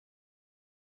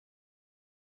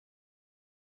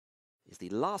is the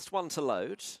last one to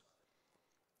load.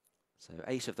 So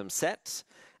 8 of them set.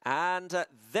 And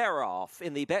they're off.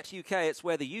 In the BetUK, it's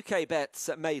where the UK bets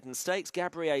at Maiden Stakes.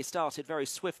 Gabriel started very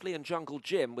swiftly, and Jungle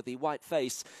Jim with the white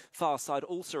face far side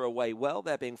also away well.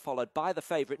 They're being followed by the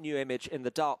favourite New Image in the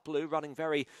dark blue. Running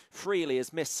very freely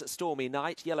is Miss Stormy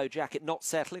Night. Yellow Jacket not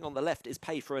settling. On the left is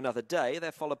Pay for Another Day.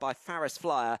 They're followed by Faris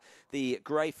Flyer, the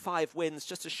grey. 5 wins,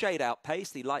 just a shade out pace.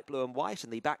 The light blue and white,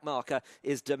 and the back marker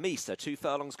is Demisa. 2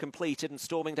 furlongs completed and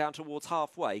storming down towards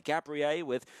halfway. Gabriel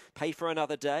with Pay for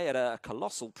Another Day at a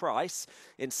colossal price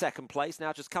in second place,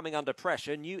 now just coming under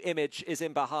pressure. New Image is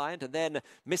in behind, and then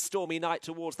Miss Stormy Night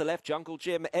towards the left. Jungle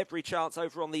Jim every chance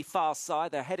over on the far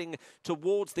side. They're heading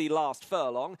towards the last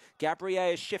furlong.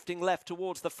 Gabriel is shifting left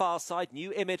towards the far side.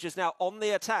 New Image is now on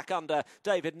the attack under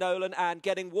David Nolan and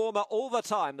getting warmer all the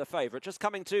time. The favourite just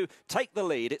coming to take the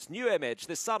lead. It's New Image,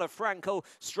 the son of Frankel,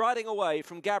 striding away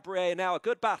from Gabriel. Now a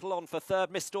good battle on for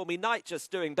third. Miss Stormy Night just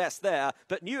doing best there,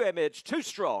 but New Image too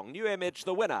strong. New Image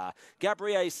the winner.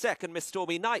 Gabriel second, Miss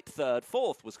Stormy Night third.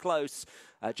 Fourth was close,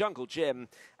 Jungle Jim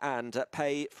and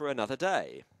Pay for Another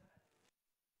Day.